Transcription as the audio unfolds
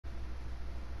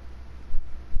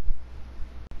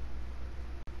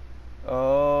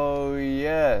Oh,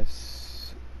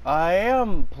 yes. I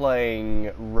am playing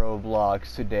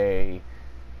Roblox today.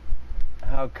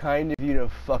 How kind of you to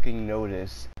fucking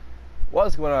notice.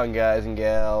 What's going on, guys and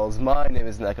gals? My name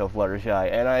is Neko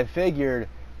Fluttershy, and I figured,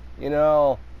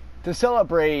 to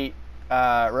celebrate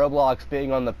Roblox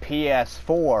being on the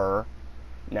PS4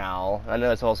 now, I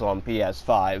know it's also on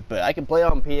PS5, but I can play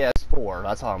on PS4.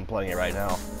 That's how I'm playing it right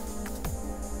now.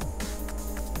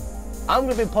 I'm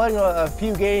going to be playing a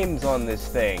few games on this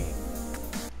thing.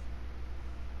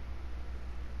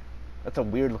 That's a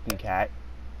weird looking cat.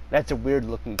 That's a weird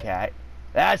looking cat.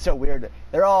 That's a weird...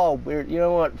 They're all weird. You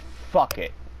know what? Fuck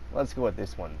it. Let's go with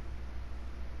this one.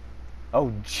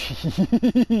 Oh,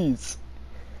 jeez.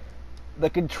 The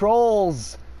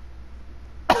controls...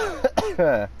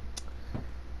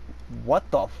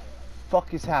 What the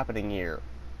fuck is happening here?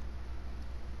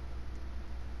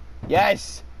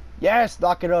 Yes! Yes!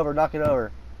 Knock it over, knock it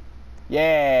over.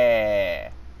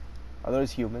 Yeah! Are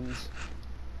those humans?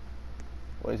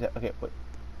 What is that? Okay, what?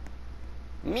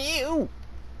 Mew!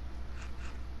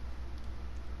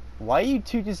 Why are you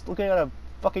two just looking at a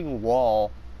fucking wall?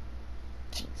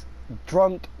 Jeez.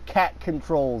 Drunk cat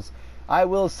controls. I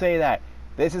will say that.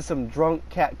 This is some drunk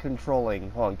cat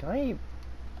controlling. Hold on, can I...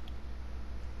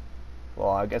 Well,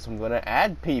 I guess I'm gonna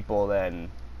add people then.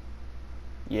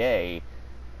 Yay.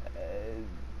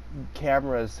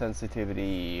 Camera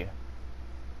sensitivity.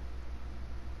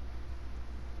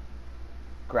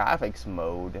 Graphics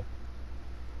mode.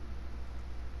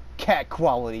 Cat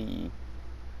quality.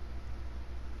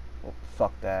 Oh,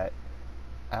 fuck that.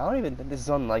 I don't even think this is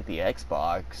on, like, the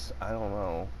Xbox. I don't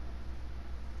know.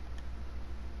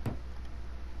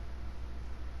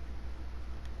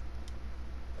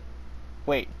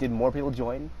 Wait, did more people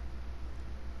join?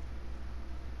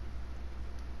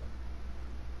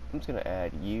 I'm just gonna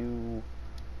add you.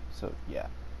 So, yeah.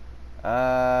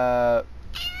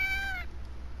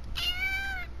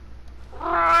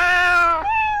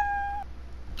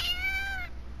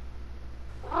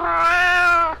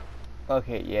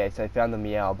 Okay, yes, I found the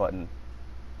meow button.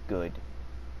 Good.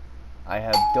 I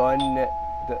have done the...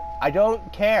 I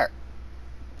don't care!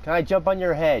 Can I jump on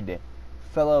your head,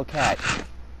 fellow cat?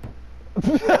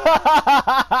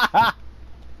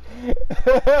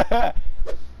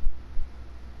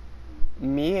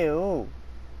 Mew.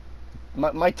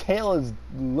 My tail is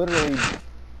literally...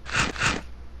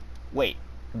 Wait,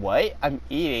 what? I'm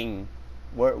eating.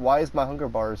 Why is my hunger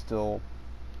bar still...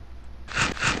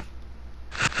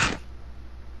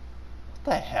 What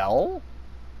the hell?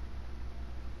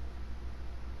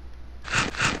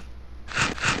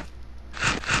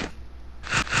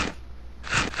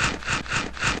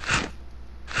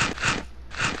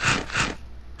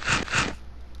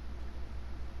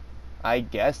 I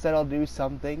guess that'll do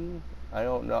something. I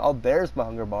don't know. Oh, there's my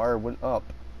hunger bar. It went up.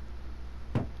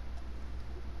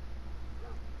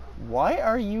 Why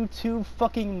are you two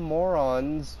fucking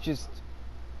morons just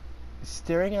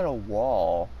staring at a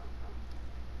wall?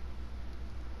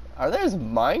 Are those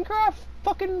Minecraft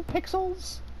fucking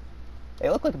pixels? They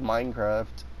look like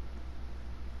Minecraft.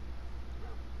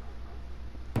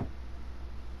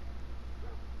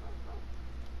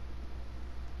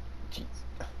 Jeez.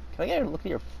 Can I get a look at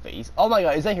your face? Oh my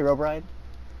god, is that Herobrine?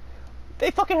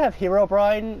 They fucking have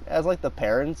Herobrine as like the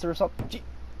parents or something.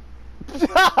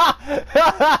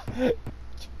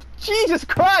 Jesus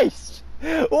Christ!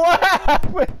 What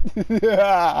happened?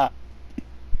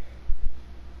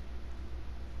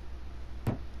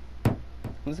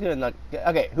 I'm just gonna knock...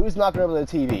 Okay, who's knocking over the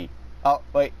TV? Oh,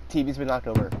 wait, TV's been knocked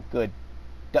over. Good.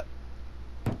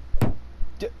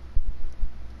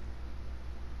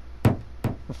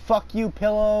 Fuck you,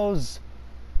 pillows!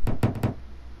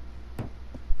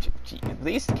 Gee,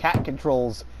 these cat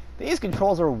controls... These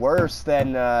controls are worse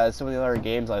than some of the other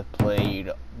games I've played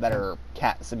that are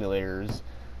cat simulators.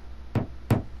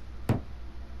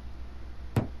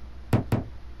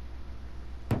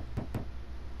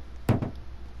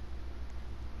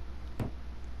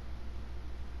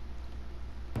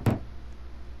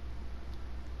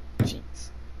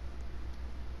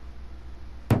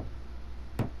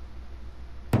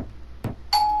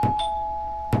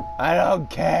 I don't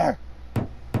care.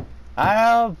 I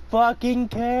don't fucking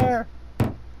care.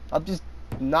 I'll just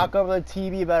knock over the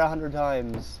TV about 100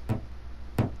 times.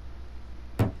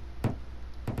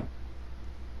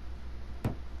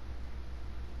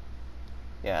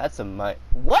 Yeah, that's a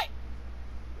what?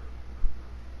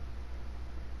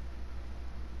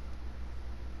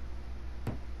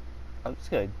 I'm just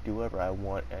gonna do whatever I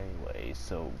want anyway,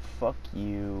 so fuck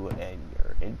you and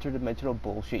your interdimensional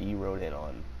bullshit you wrote in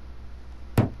on.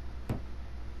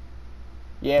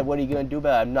 Yeah, what are you gonna do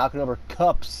about it? I'm knocking over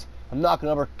cups I'm knocking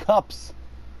over cups.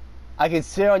 I can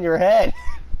sit on your head.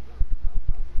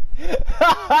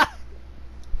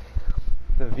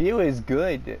 The view is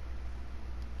good.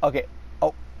 Okay.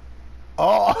 Oh.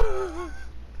 Oh.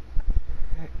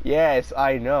 Yes,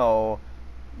 I know.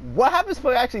 What happens if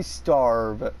I actually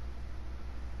starve?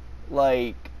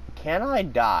 Like, can I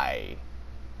die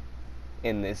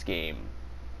in this game?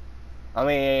 I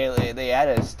mean, they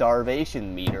added a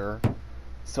starvation meter,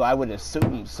 so I would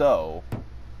assume so.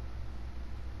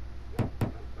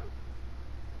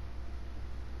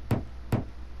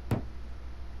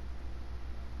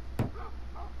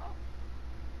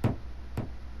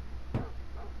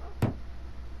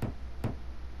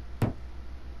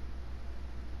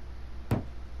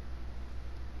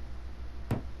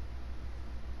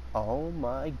 Oh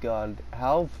my god,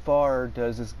 how far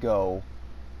does this go?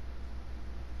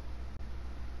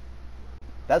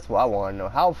 That's what I want to know.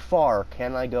 How far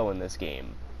can I go in this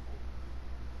game?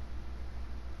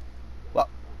 Well,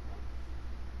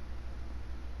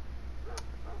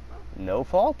 no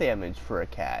fall damage for a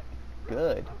cat.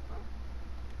 Good.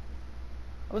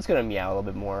 I'm just gonna meow a little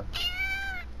bit more.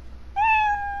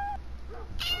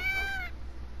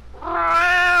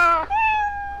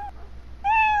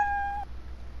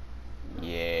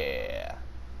 Yeah.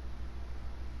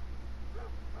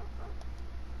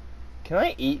 Can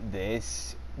I eat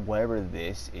this? Whatever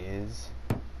this is?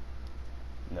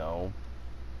 No.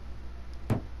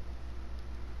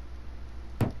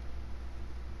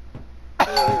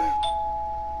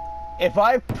 If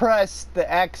I press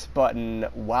the X button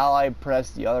while I press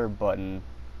the other button...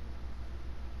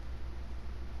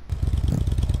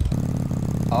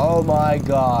 Oh my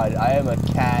god, I am a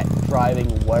cat driving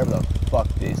whatever the fuck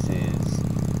this is.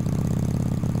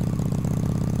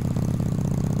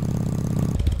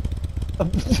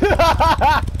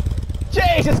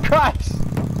 Jesus Christ!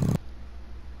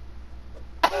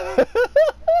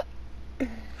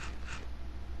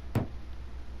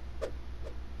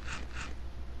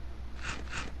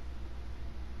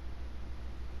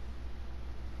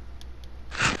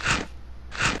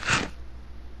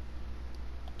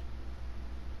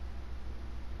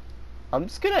 I'm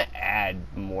just gonna add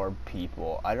more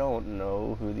people. I don't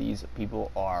know who these people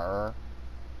are.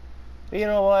 But you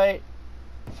know what?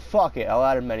 Fuck it, I'll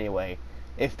add them anyway.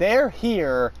 If they're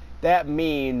here, that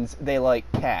means they like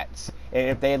cats. And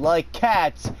if they like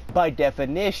cats, by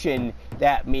definition,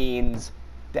 that means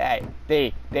that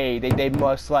they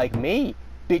must like me.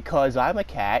 Because I'm a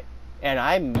cat, and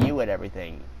I mew at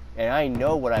everything. And I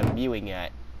know what I'm mewing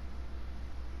at.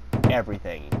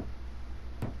 Everything.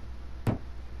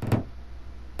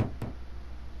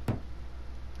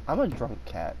 I'm a drunk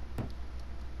cat.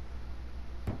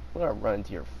 I'm gonna run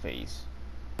into your face.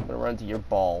 I'm gonna run into your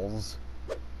balls.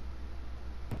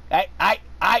 Hey!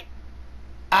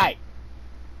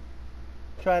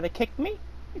 Trying to kick me?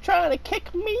 You trying to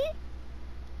kick me?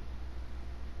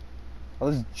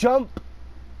 I'll just jump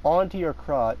onto your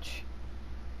crotch.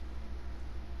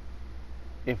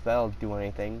 If that'll do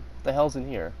anything. What the hell's in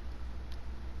here?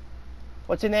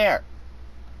 What's in there?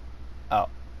 Oh.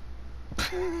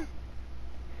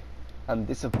 I'm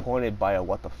disappointed by a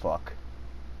what the fuck.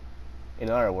 In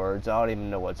other words, I don't even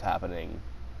know what's happening.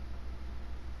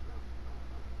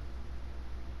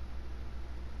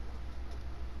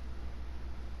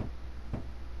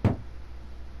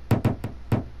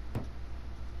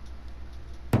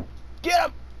 Get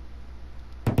him!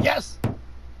 Yes!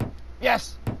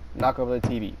 Yes! Knock over the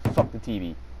TV. Fuck the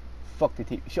TV. Fuck the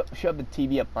TV. Shove the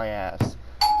TV up my ass.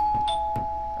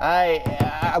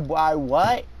 I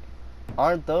what?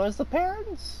 Aren't those the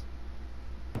parents?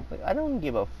 Like, I don't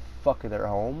give a fuck if they're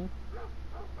home.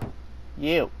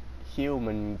 You,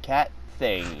 human cat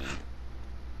thing.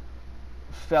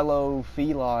 Fellow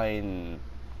feline.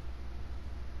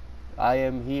 I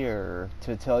am here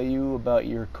to tell you about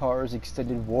your car's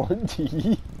extended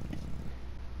warranty.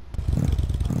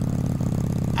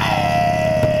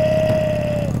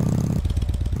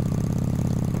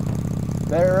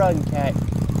 Better run, cat.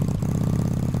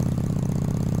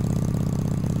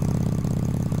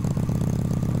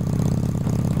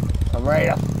 I'm ready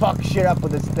to fuck shit up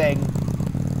with this thing.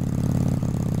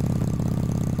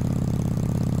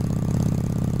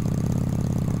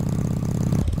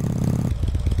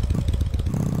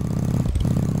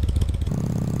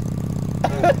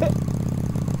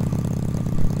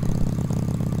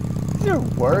 These are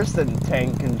worse than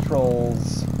tank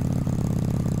controls.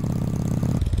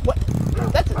 What?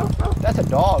 That's a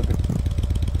dog.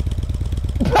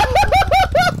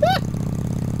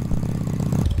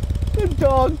 The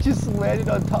dog just landed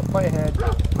on top of my head.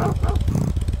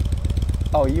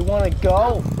 Oh, you wanna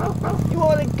go? You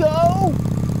wanna go?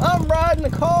 I'm riding the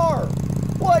car.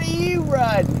 What are you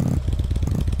riding?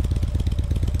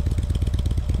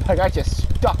 I got you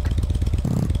stuck.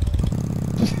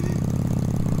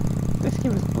 This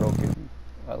game is broken.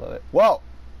 I love it. Whoa.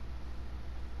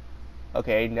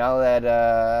 Okay, now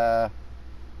that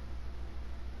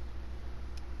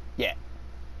yeah.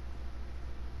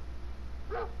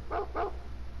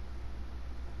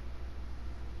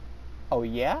 Oh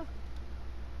yeah?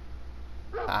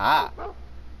 Ah.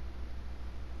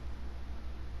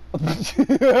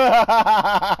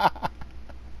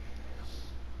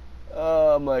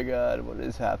 Oh my god, what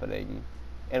is happening?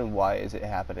 And why is it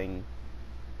happening?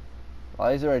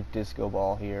 Why is there a disco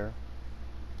ball here?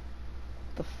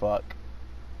 What the fuck?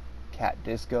 Cat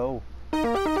disco?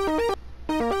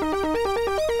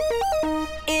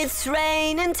 It's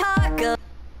raining tacos.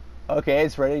 Okay,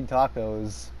 it's raining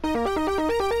tacos.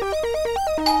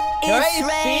 It's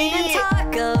raining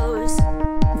tacos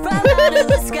from out of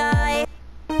the sky.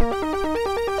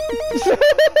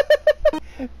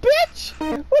 Bitch!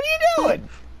 What are you doing?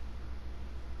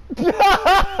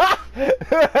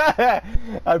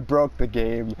 I broke the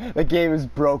game. The game is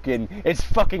broken. It's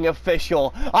fucking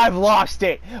official. I've lost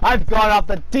it. I've gone off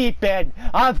the deep end.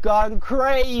 I've gone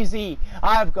crazy.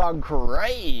 I've gone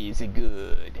crazy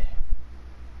good.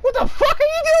 What the fuck are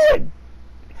you doing?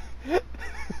 What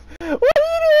are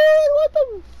you doing? What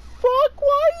the fuck?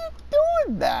 Why are you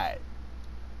doing that?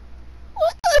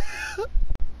 What the...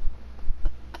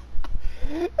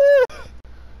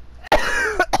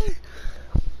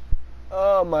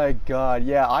 Oh my god,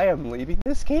 yeah, I am leaving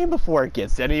this game before it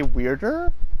gets any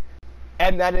weirder.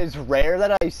 And that is rare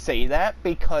that I say that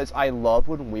because I love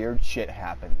when weird shit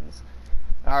happens.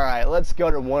 Alright, let's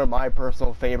go to one of my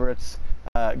personal favorites,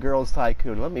 Girls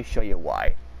Tycoon. Let me show you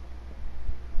why.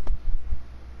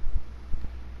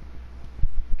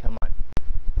 Come on.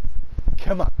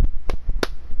 Come on.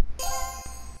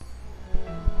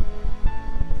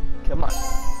 Come on.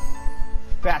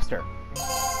 Faster.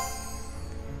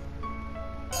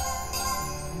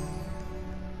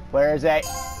 Where is it?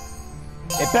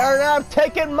 It better not have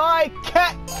taken my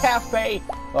cat cafe.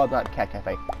 Well, not cat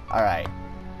cafe. Alright.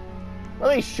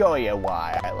 Let me show you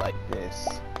why I like this.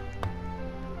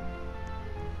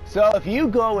 So if you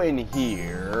go in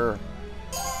here,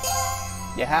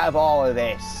 you have all of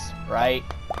this, right?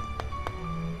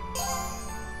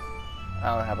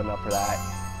 I don't have enough for that.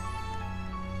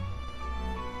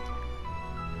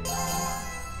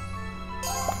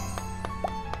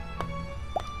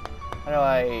 How do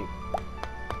I...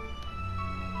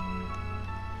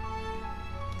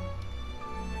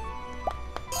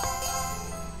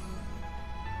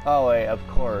 Oh wait, of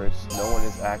course, no one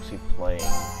is actually playing.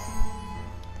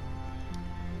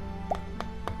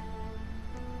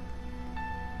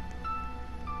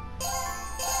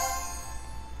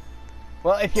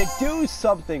 Well, if you do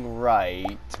something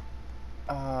right...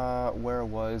 where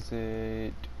was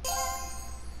it?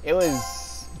 It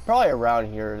was probably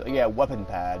around here. Yeah, weapon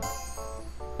pad.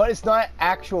 But it's not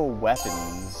actual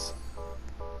weapons.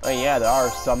 I mean, yeah, there are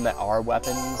some that are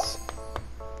weapons.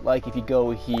 Like, if you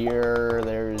go here,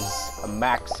 there's a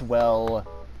Maxwell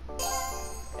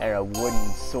and a wooden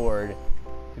sword.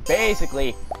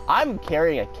 Basically, I'm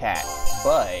carrying a cat,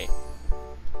 but...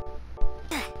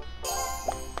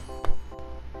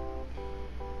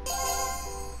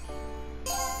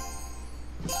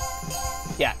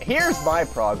 yeah, here's my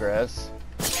progress.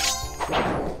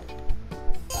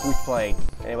 Who's playing?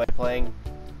 Anybody playing?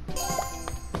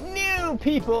 New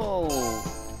people!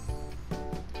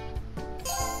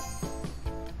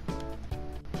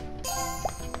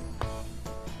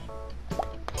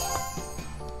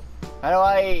 How do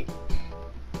I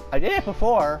did it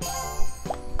before.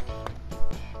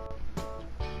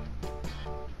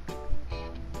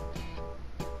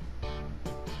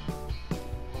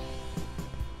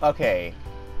 Okay.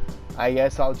 I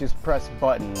guess I'll just press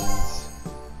buttons.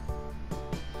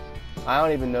 I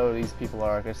don't even know who these people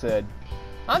are, like I said.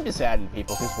 I'm just adding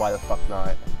people, because why the fuck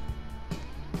not?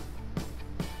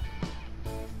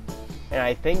 And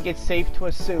I think it's safe to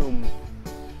assume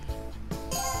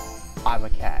I'm a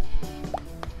cat.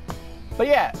 But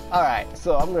yeah, alright,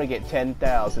 so I'm gonna get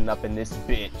 10,000 up in this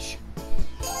bitch.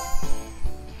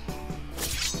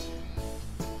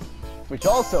 Which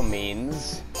also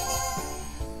means...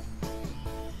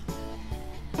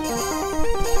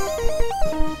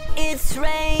 It's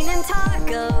raining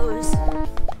tacos.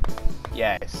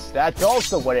 Yes, that's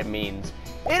also what it means.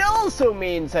 It also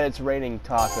means that it's raining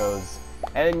tacos.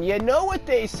 And you know what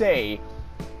they say,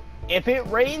 if it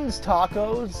rains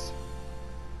tacos,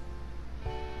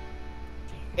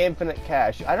 infinite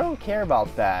cash. I don't care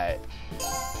about that.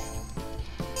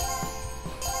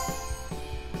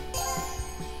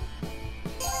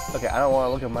 Okay, I don't want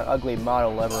to look at my ugly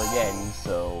model ever again,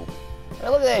 so... Hey,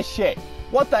 look at this shit!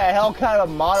 What the hell kind of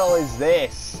model is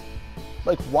this?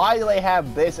 Like, why do they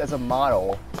have this as a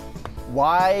model?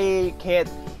 Why can't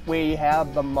we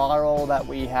have the model that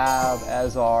we have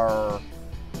as our,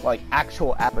 like,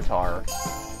 actual avatar?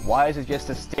 Why is it just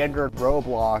a standard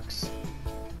Roblox?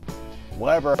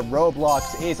 Whatever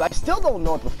Roblox is. I still don't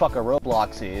know what the fuck a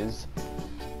Roblox is.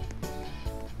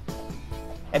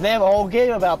 And they have a whole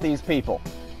game about these people.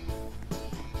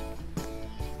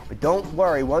 But don't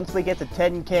worry, once we get to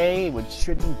 10K, which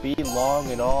shouldn't be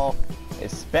long at all,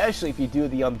 especially if you do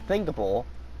the unthinkable,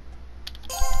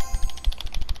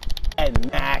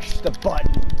 and mash the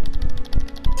button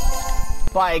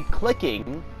by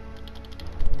clicking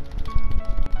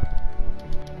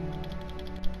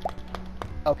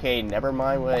okay, never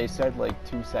mind what I said like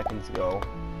 2 seconds ago.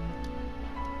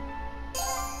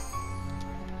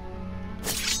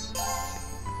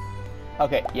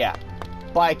 Okay, yeah.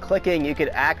 By clicking, you could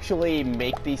actually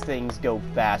make these things go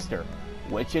faster,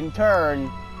 which in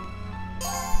turn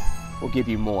will give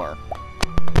you more.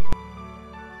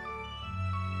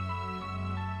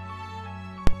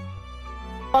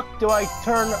 Fuck do I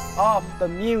turn off the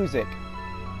music?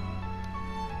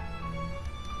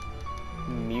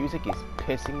 Music is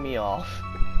pissing me off.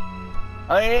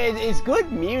 I mean, it's good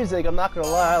music, I'm not gonna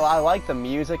lie. I like the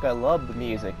music, I love the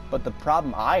music, but the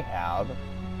problem I have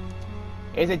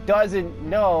is it doesn't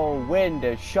know when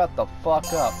to shut the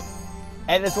fuck up.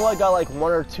 And it's only got like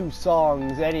 1 or 2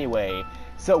 songs anyway,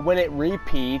 so when it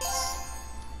repeats...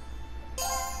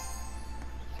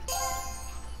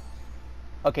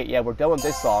 Okay, yeah, we're done with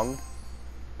this song.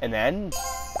 And then...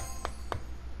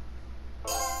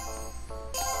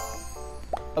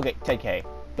 Okay, 10K.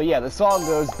 But yeah, the song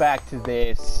goes back to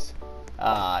this,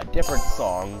 different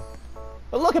song.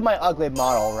 But look at my ugly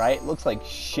model, right? Looks like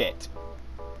shit.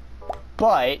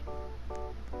 But...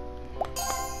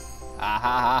 Ah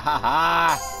ha ha ha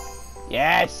ha!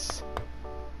 Yes!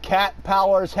 Cat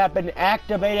powers have been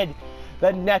activated!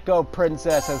 The Neko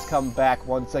princess has come back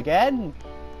once again!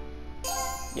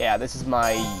 Yeah, this is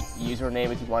my username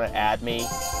if you want to add me.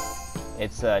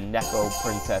 It's Neko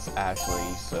Princess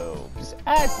Ashley, so just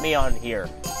add me on here.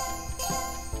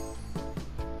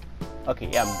 Okay,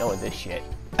 yeah, I'm done with this shit.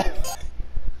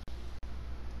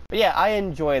 But yeah, I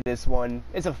enjoy this one.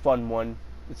 It's a fun one.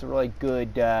 It's a really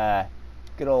good,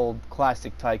 good old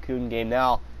classic tycoon game.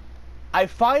 Now, I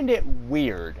find it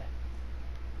weird.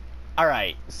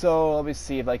 Alright, so let me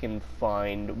see if I can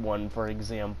find one, for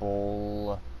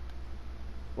example...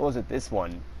 What was it? This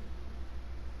one.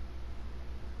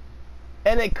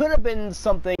 And it could have been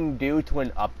something due to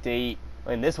an update. I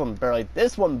mean, this one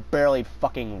barely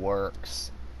fucking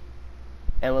works.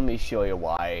 And let me show you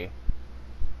why.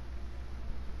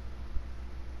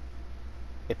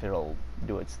 If it'll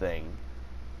do its thing.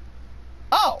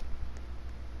 Oh!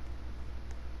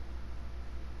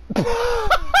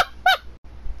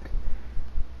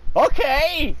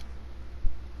 Okay!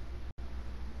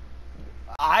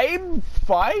 I'm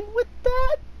fine with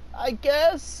that, I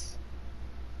guess.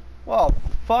 Well,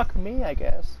 fuck me, I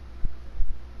guess.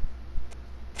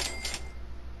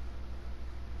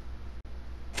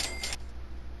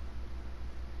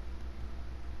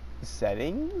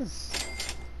 Settings?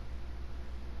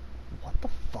 What the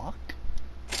fuck?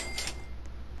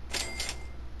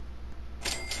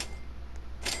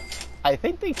 I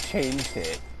think they changed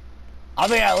it. I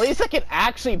mean, at least I can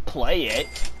actually play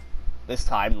it this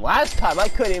time. Last time, I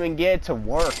couldn't even get it to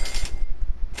work.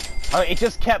 I mean, it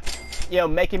just kept, you know,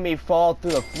 making me fall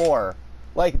through the floor.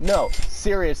 Like, no,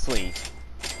 seriously.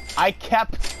 I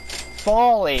kept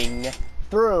falling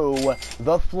through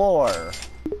the floor.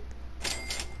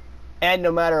 And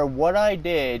no matter what I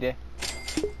did,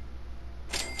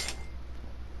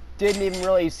 didn't even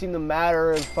really seem to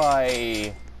matter if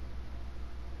I...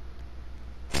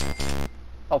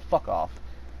 Oh, fuck off.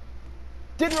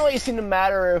 Didn't really seem to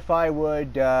matter if I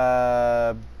would, you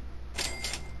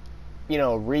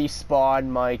know, respawn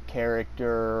my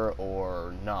character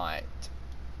or not.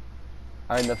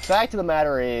 I mean, the fact of the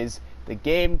matter is, the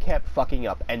game kept fucking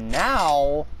up, and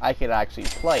now I can actually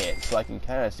play it, so I can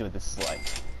kind of see what this is like.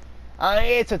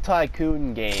 It's a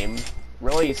tycoon game,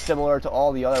 really similar to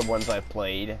all the other ones I've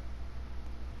played.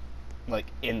 Like,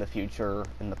 in the future,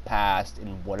 in the past,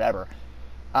 in whatever.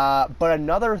 But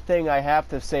another thing I have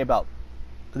to say about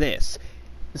this.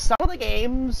 Some of the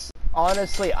games,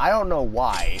 honestly, I don't know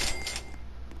why.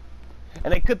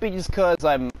 And it could be just because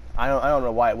I don't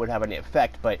know why it would have any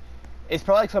effect, but it's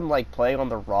probably like I'm like playing on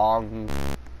the wrong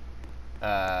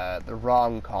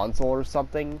console or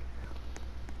something.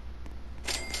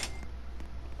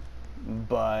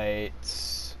 But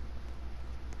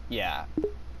yeah.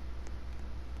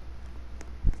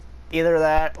 Either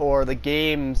that or the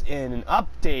game's in an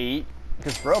update,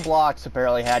 because Roblox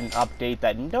apparently had an update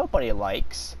that nobody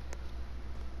likes,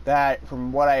 that,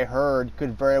 from what I heard,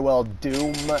 could very well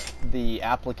doom the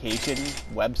application,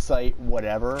 website,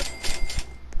 whatever.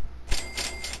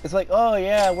 It's like, oh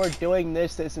yeah, we're doing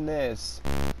this, this, and this.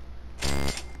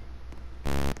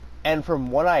 And from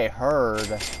what I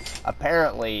heard,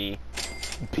 apparently,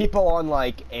 people on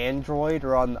like Android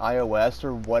or on iOS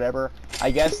or whatever,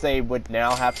 I guess they would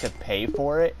now have to pay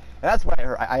for it. And that's what I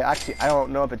heard. I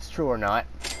don't know if it's true or not,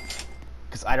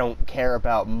 because I don't care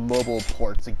about mobile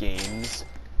ports of games.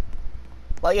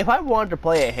 Like, if I wanted to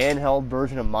play a handheld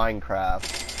version of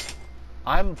Minecraft,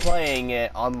 I'm playing it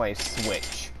on my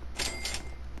Switch.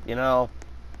 You know?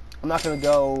 I'm not gonna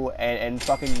go and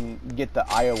fucking get the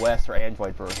iOS or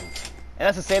Android version. And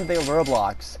that's the same thing with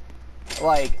Roblox.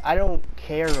 Like, I don't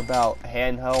care about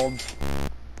handheld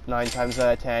 9 times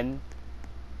out of 10.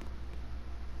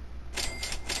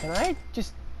 Can I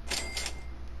just...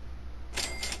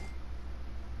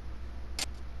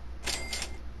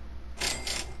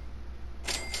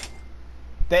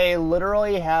 They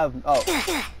literally have... Oh.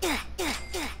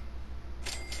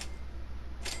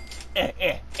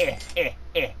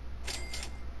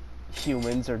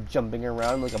 Humans are jumping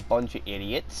around like a bunch of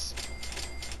idiots.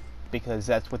 Because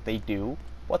that's what they do.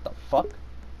 What the fuck?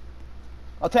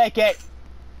 I'll take it!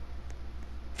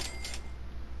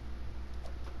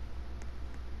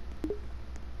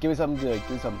 Give me something good.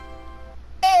 Give me something.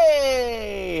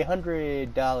 Hey!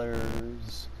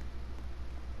 $100.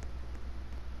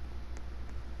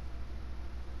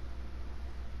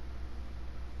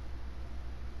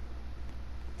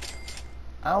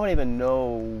 I don't even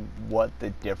know what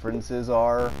the differences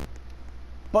are.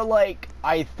 But, like,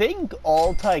 I think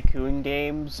all Tycoon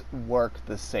games work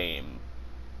the same.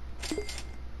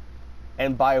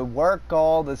 And by work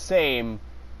all the same,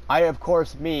 I of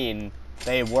course mean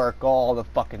they work all the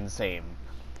fucking same.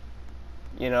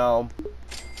 You know,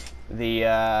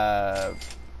 the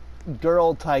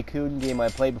Girl Tycoon game I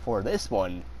played before this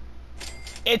one,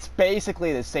 it's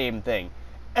basically the same thing.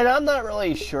 And I'm not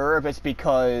really sure if it's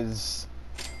because,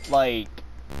 like,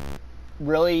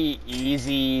 really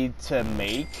easy to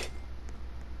make.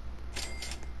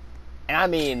 And I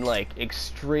mean, like,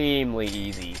 extremely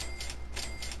easy.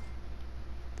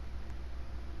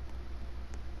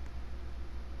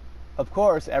 Of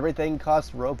course, everything costs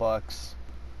Robux.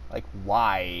 Like,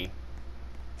 why?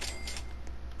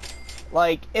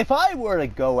 Like, if I were to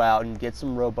go out and get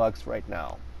some Robux right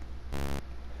now,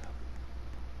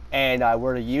 and I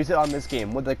were to use it on this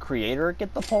game, would the creator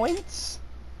get the points?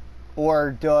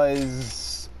 Or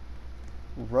does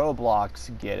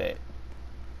Roblox get it?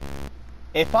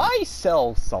 If I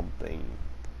sell something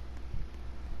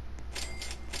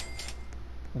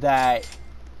that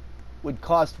would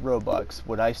cost Robux,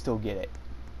 would I still get it?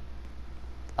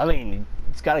 I mean,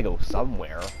 it's gotta go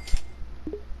somewhere.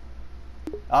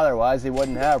 Otherwise, they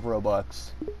wouldn't have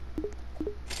Robux.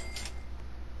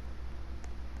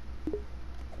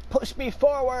 Push me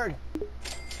forward!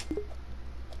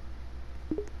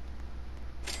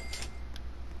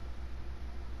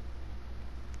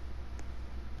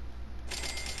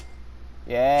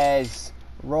 Yes!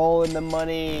 Roll in the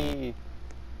money!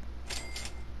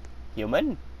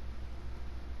 Human?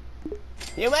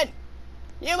 Human!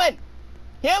 Human!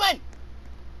 Human!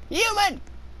 Human!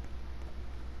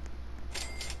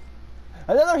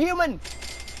 Another human!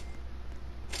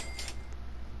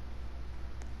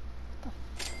 What the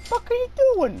fuck are you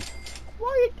doing? Why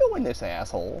are you doing this,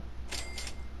 asshole?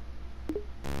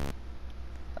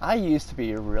 I used to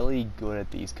be really good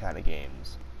at these kind of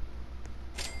games.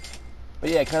 But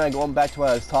yeah, kind of going back to what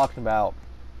I was talking about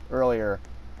earlier,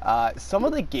 some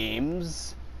of the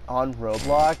games on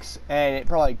Roblox, and it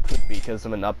probably could be because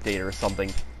of an update or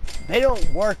something, they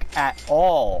don't work at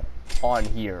all on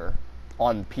here,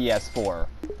 on PS4.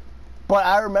 But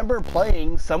I remember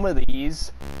playing some of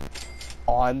these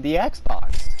on the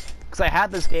Xbox, because I had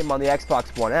this game on the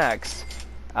Xbox One X,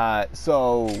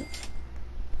 so,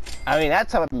 I mean,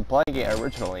 that's how I've been playing it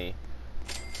originally.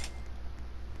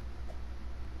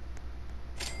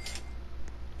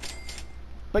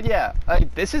 But yeah,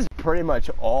 this is pretty much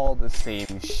all the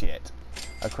same shit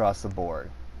across the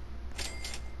board.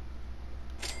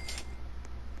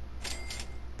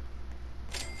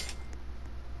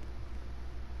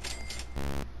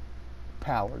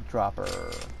 Power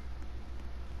dropper.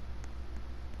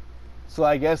 So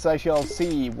I guess I shall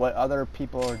see what other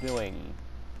people are doing.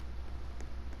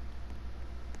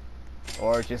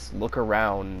 Or just look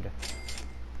around.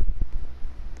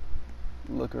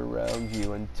 Look around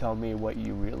you and tell me what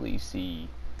you really see.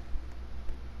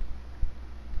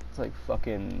 It's like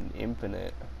fucking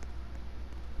infinite.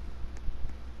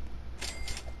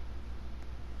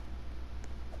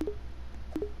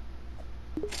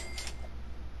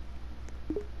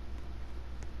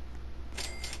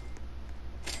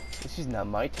 This is not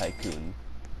my tycoon.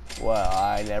 Well,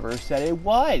 I never said it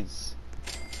was.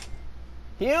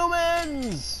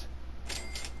 Humans!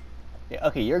 Yeah,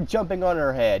 okay, you're jumping on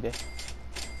her head.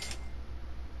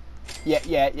 Yeah,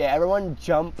 everyone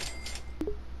jump.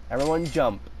 Everyone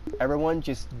jump. Everyone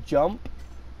just jump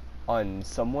on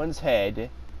someone's head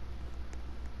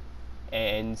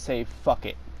and say fuck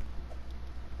it.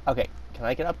 Okay, can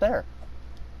I get up there?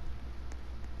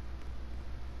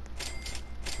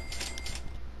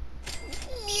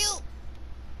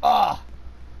 Ah!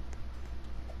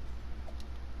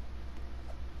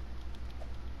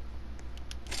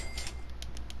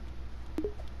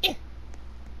 You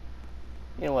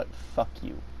know what? Fuck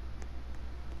you.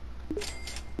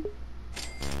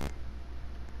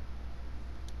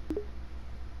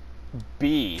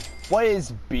 B. What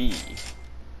is B?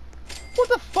 What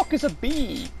the fuck is a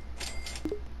B?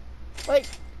 Like,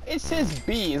 it says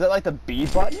B. Is that like the B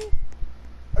button?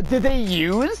 Did they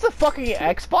use the fucking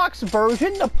Xbox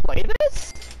version to play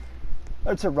this?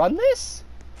 Or to run this?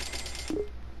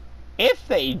 If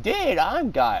they did,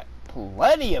 I've got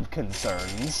plenty of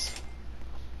concerns.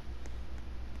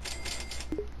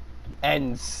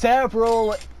 And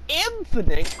several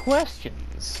infinite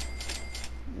questions.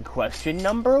 Question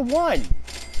number 1.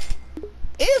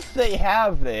 If they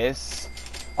have this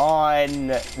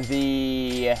on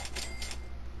the...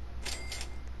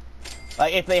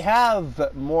 Like, if they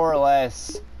have more or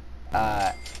less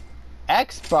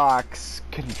Xbox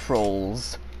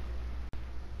controls,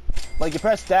 like you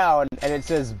press down and it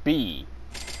says B,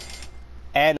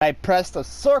 and I press the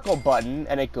circle button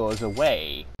and it goes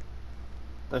away.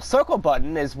 The circle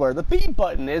button is where the B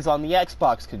button is on the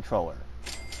Xbox controller.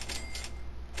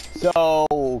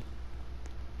 So,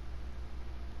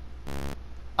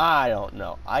 I don't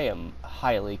know. I am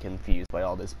highly confused by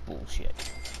all this bullshit.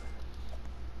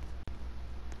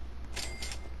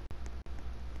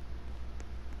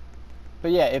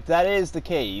 But yeah, if that is the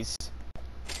case,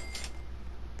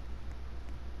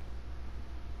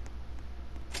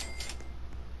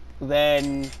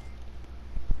 then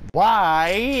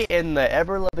why in the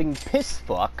ever-loving piss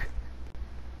fuck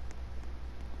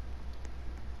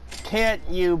can't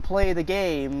you play the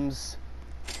games?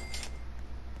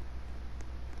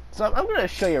 So I'm going to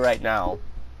show you right now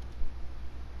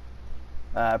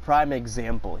a prime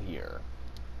example here.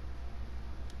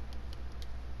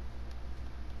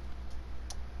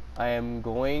 I am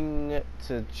going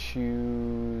to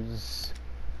choose,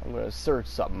 I'm going to search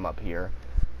something up here.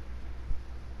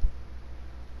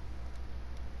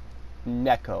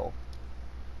 Neko.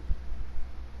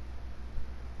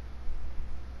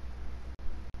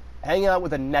 Hang out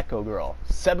with a Neko girl.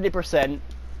 70%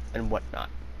 and whatnot.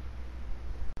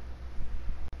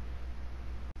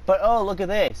 But oh, look at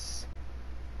this.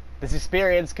 This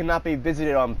experience cannot be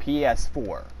visited on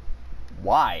PS4.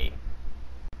 Why?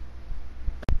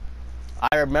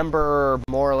 I remember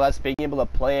more or less being able to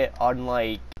play it on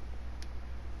like,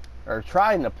 or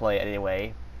trying to play it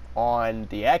anyway, on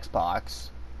the Xbox.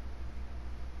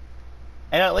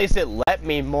 And at least it let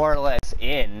me more or less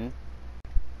in.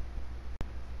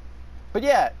 But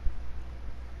yeah.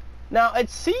 Now it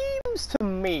seems to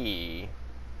me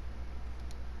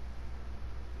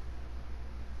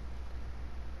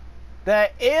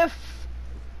that if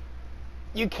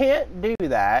you can't do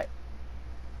that,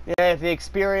 if the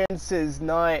experience is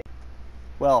not,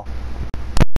 well,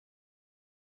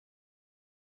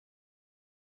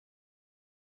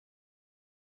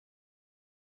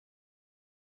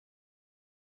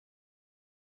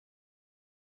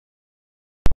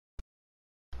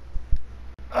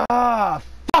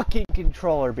 fucking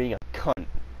controller being a cunt,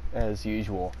 as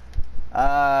usual.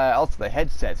 Also the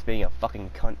headset's being a fucking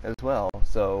cunt as well,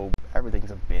 so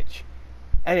everything's a bitch.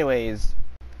 Anyways,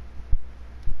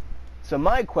 so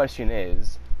my question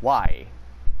is, why?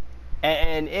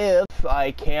 And if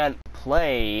I can't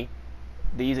play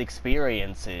these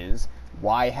experiences,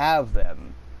 why have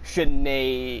them? Shouldn't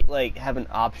they, like, have an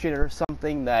option or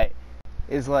something that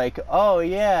is like, oh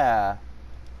yeah,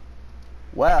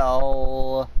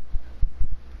 well,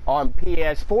 on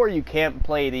PS4 you can't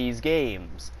play these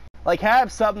games. Like,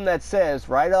 have something that says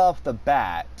right off the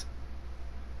bat,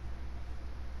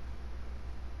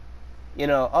 you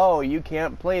know, oh, you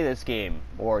can't play this game,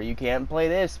 or you can't play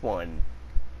this one,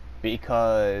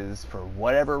 because for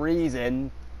whatever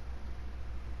reason,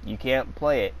 you can't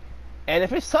play it. And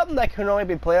if it's something that can only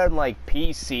be played on, like,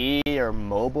 PC or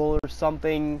mobile or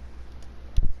something,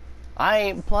 I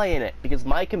ain't playing it because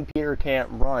my computer can't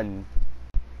run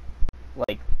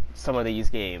like some of these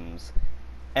games,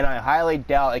 and I highly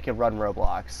doubt it can run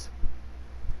Roblox.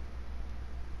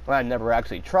 Well, I never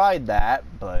actually tried that,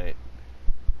 but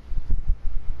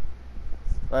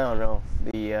I don't know,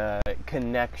 the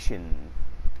connection.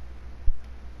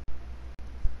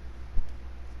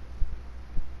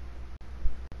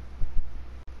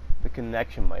 The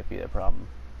connection might be the problem.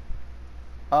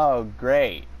 Oh,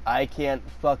 great. I can't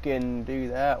fucking do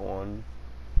that one.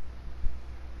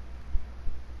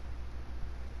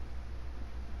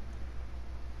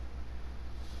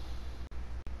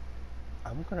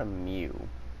 I'm gonna mute.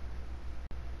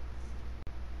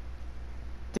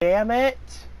 Damn it!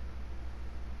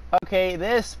 Okay,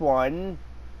 this one.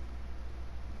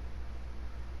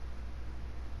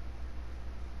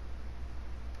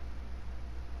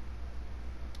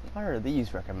 Why are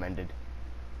these recommended?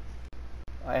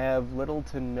 I have little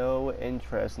to no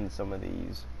interest in some of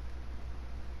these.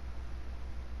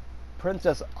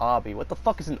 Princess Obby. What the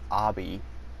fuck is an Obby?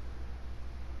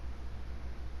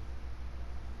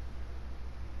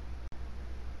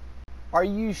 Are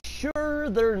you sure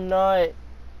they're not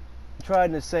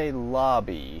trying to say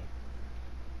lobby?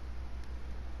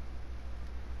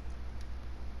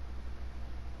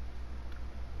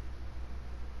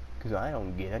 Because I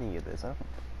don't get any of this. I don't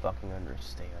fucking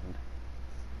understand.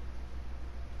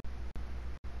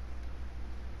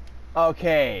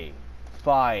 Okay,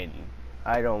 fine.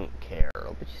 I don't care.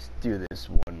 Let's just do this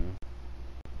one.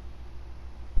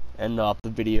 End off the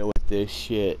video with this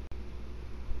shit.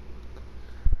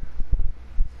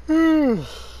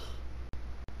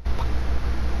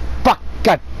 Fuck,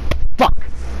 god, fuck.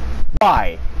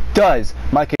 Why does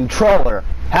my controller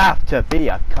have to be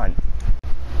a cunt?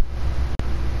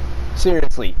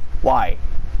 Seriously, why?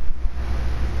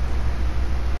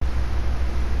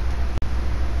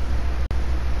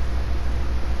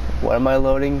 What am I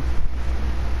loading?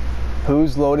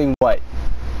 Who's loading what?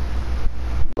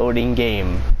 Loading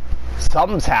game.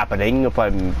 Something's happening if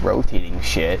I'm rotating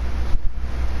shit.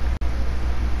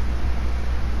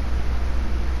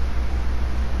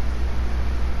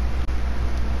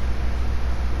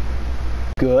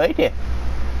 Good.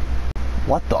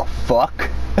 What the fuck?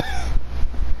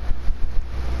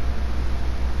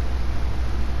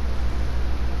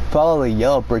 Follow the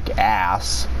yellow brick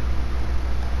ass.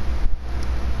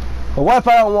 But what if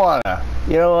I don't wanna?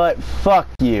 You know what? Fuck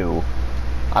you.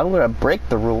 I'm gonna break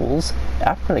the rules.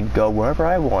 I'm gonna go wherever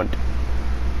I want.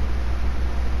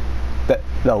 The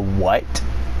what?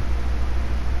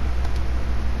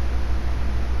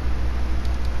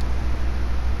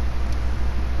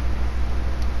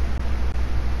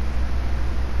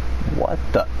 What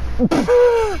the?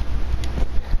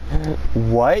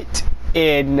 What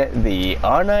in the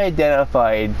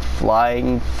unidentified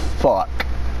flying fuck?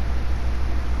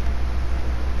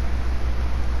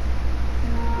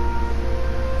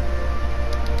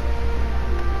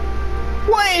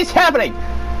 What is happening?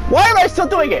 Why am I still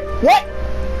doing it? What?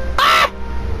 Ah!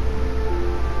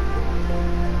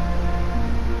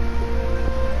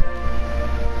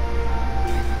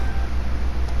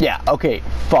 Yeah, okay,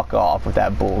 fuck off with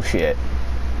that bullshit.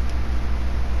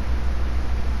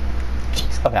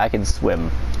 Jeez, okay, I can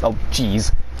swim. Oh,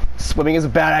 jeez. Swimming is a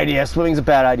bad idea. Swimming's a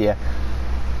bad idea.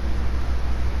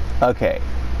 Okay.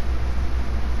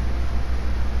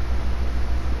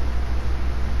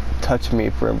 Touch me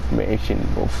for information.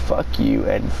 Well, fuck you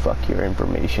and fuck your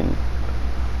information.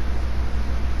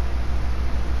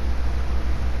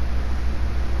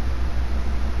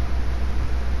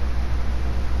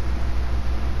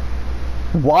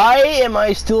 Why am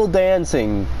I still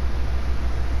dancing?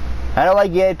 How do I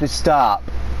get it to stop?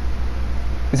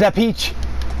 Is that Peach?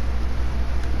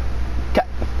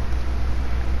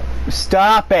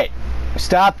 Stop it!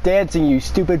 Stop dancing, you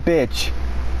stupid bitch.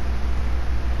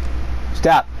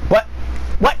 Stop. What?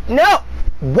 What? No!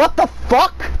 What the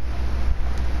fuck?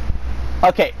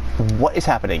 Okay, what is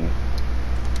happening?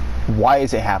 Why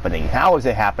is it happening? How is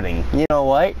it happening? You know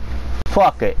what?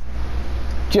 Fuck it.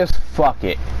 Just fuck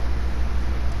it.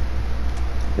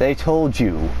 They told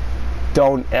you,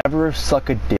 don't ever suck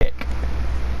a dick.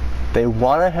 They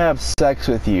want to have sex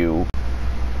with you,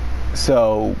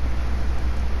 so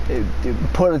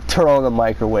put a turtle in the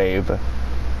microwave.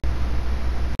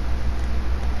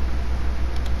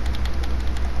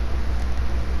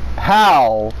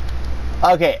 How?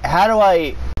 Okay, how do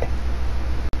I...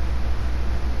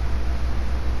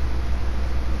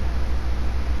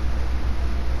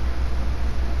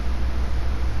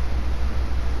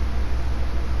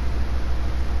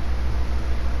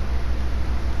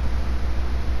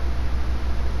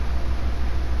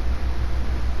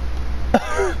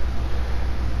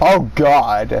 Oh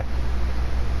God.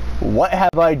 What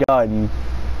have I done?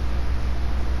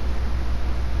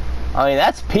 I mean,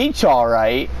 that's Peach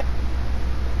alright.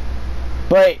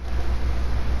 But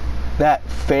that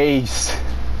face.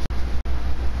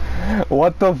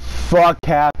 What the fuck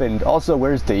happened? Also,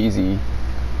 where's Daisy?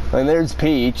 And there's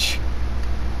Peach.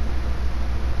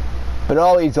 But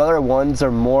all these other ones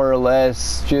are more or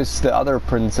less just the other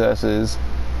princesses.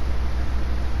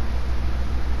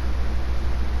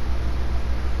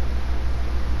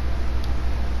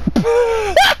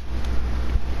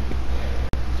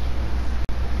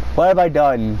 What have I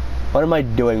done? What am I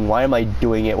doing? Why am I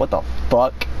doing it? What the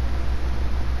fuck?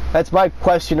 That's my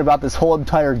question about this whole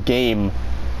entire game.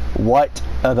 What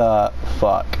the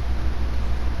fuck?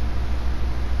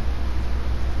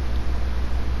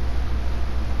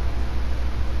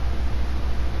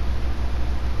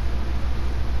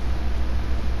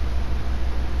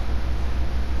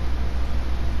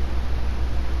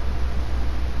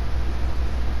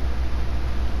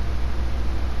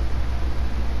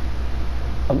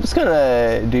 I'm just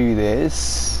gonna do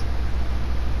this.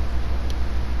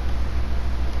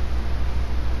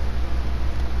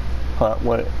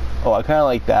 What? Oh, I kind of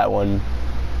like that one.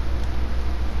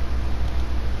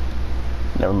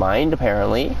 Never mind,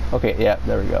 apparently. Okay, yeah,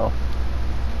 there we go.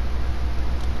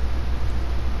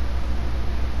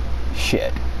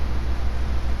 Shit.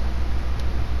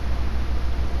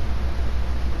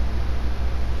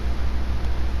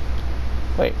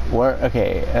 Wait, where?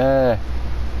 Okay,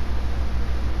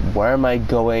 where am I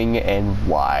going and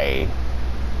why?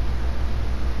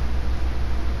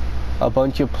 A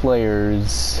bunch of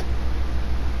players.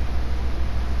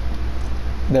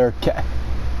 They're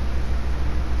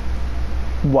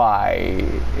why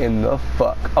in the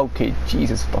fuck? Okay,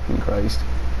 Jesus fucking Christ.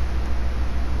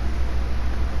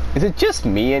 Is it just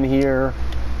me in here?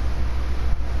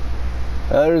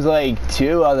 There's like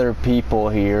 2 other people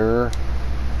here.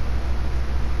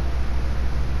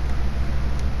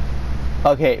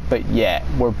 Okay, but yeah,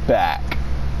 we're back.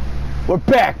 We're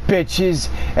back, bitches!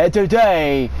 And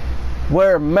today,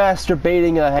 we're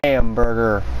masturbating a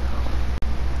hamburger.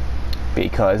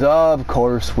 Because of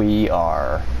course we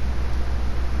are.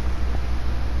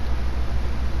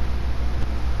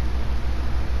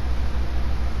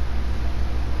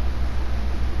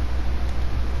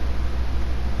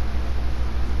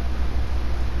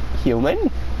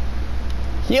 Human?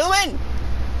 Human!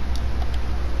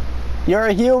 You're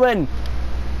a human!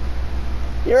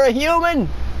 You're a human!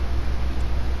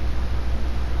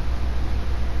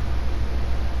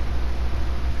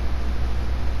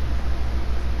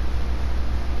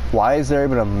 Why is there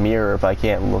even a mirror if I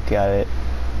can't look at it?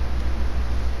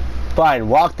 Fine,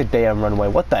 walk the damn runway.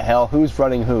 What the hell? Who's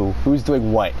running who? Who's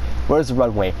doing what? Where's the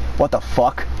runway? What the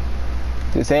fuck?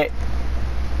 Is it?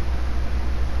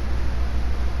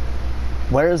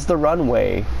 Where's the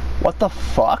runway? What the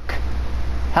fuck?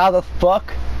 How the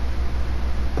fuck?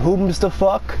 Whom's the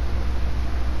fuck?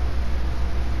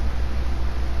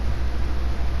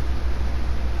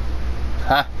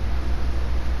 Huh?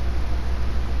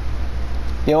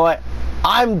 You know what?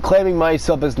 I'm claiming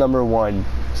myself as #1.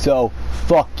 So,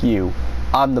 fuck you.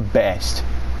 I'm the best.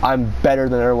 I'm better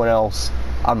than everyone else.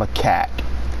 I'm a cat.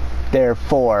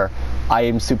 Therefore, I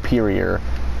am superior.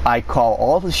 I call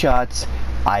all the shots.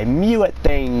 I mew at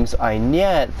things. I nya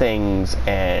at things.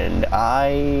 And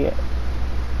I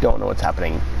don't know what's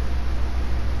happening.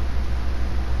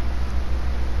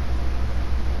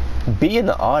 Be in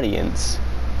the audience.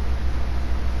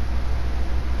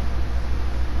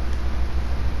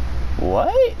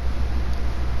 What?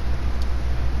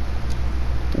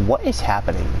 What is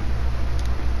happening?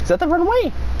 Is that the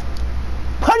runway?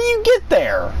 How do you get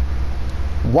there?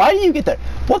 Why do you get there?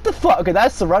 What the fuck? Okay,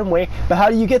 that's the runway, but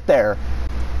how do you get there?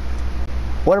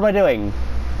 What am I doing?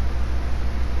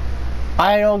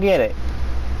 I don't get it.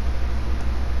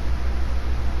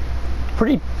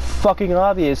 Pretty fucking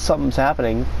obvious something's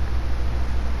happening.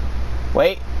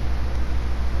 Wait.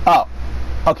 Oh.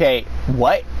 Okay,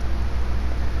 what?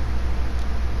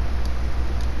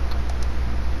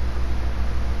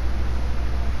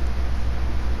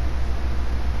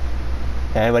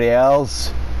 Anybody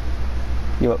else?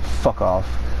 You know what? Fuck off.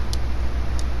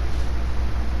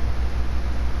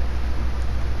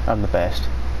 I'm the best.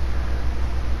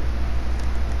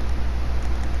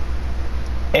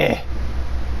 Eh.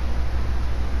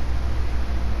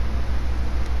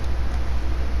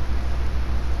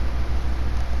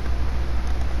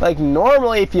 Like,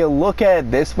 normally if you look at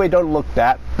it this way, it don't look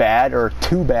that bad or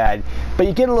too bad. But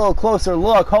you get a little closer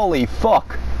look, holy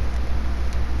fuck.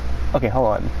 Okay, hold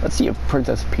on. Let's see if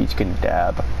Princess Peach can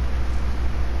dab.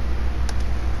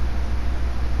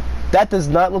 That does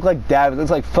not look like Dav. It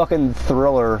looks like fucking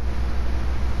Thriller.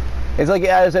 It's like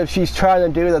as if she's trying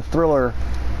to do the Thriller.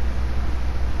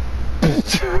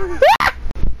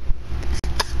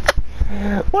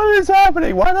 What is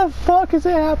happening? Why the fuck is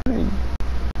it happening?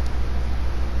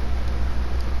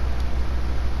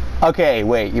 Okay,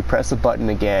 wait. You press the button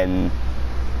again.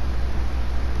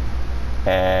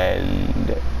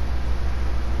 And...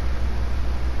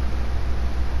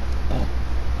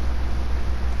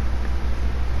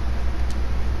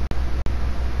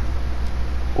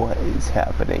 what is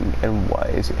happening, and why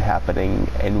is it happening,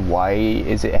 and why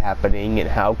is it happening, and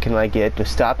how can I get it to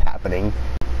stop happening,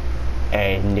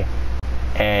 and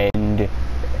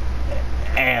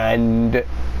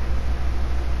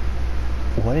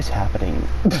what is happening?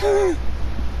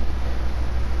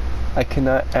 I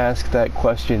cannot ask that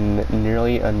question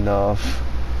nearly enough.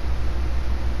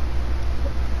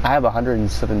 I have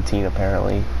 117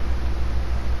 apparently.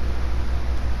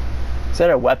 Is that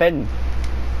a weapon?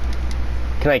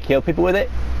 Can I kill people with it?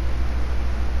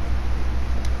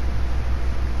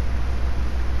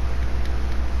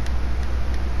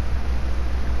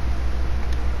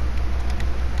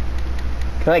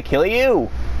 Can I kill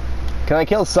you? Can I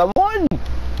kill someone?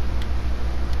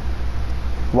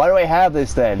 Why do I have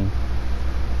this then?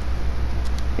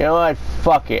 You know what?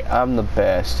 Fuck it. I'm the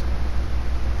best.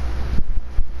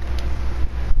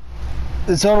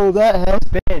 So that has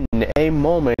been a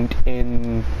moment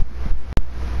in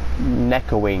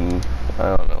Nekoing.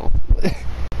 I don't know.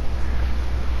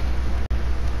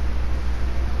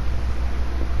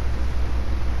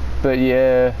 But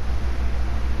yeah.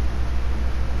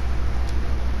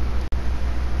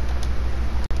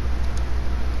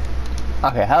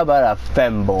 Okay, how about a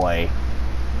femboy?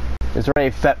 Is there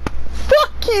any Fuck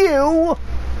you!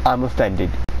 I'm offended.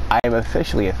 I am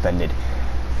officially offended.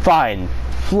 Fine.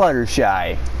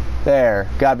 Fluttershy. There.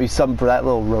 Gotta be something for that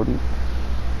little rodent.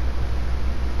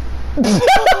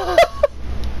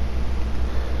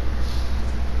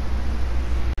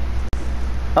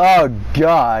 Oh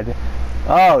God.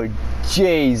 Oh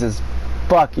Jesus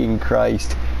fucking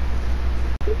Christ.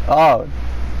 Oh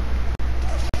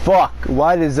fuck,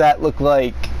 why does that look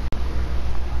like,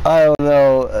 I don't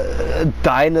know, a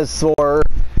dinosaur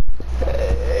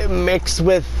mixed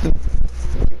with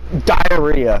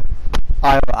diarrhea?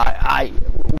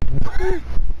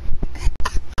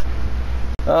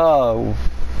 Oh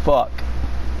fuck.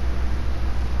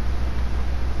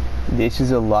 This is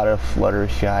a lot of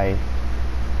Fluttershy.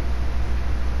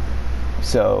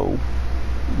 So,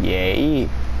 yay.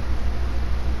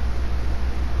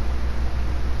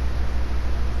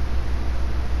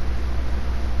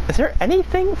 Is there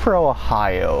anything for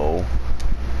Ohio?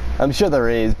 I'm sure there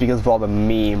is because of all the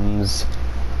memes.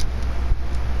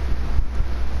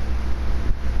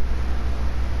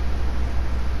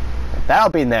 That'll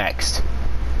be next.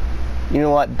 You know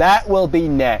what? That will be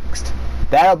next.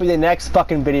 That'll be the next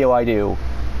fucking video I do.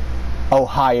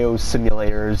 Ohio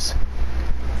simulators.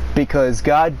 Because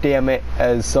god damn it,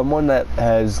 as someone that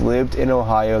has lived in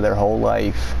Ohio their whole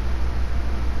life,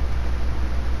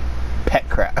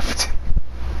 Petcraft.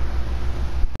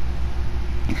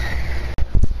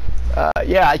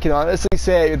 Yeah, I can honestly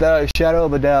say without a shadow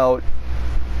of a doubt,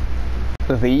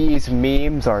 these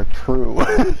memes are true.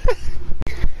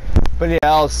 But yeah,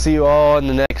 I'll see you all in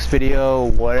the next video,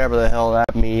 whatever the hell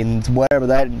that means, whatever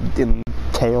that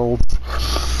entails.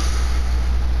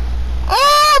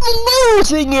 I'm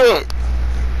losing it!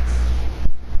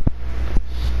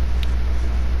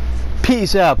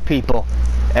 Peace out, people,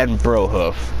 and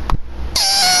Brohoof.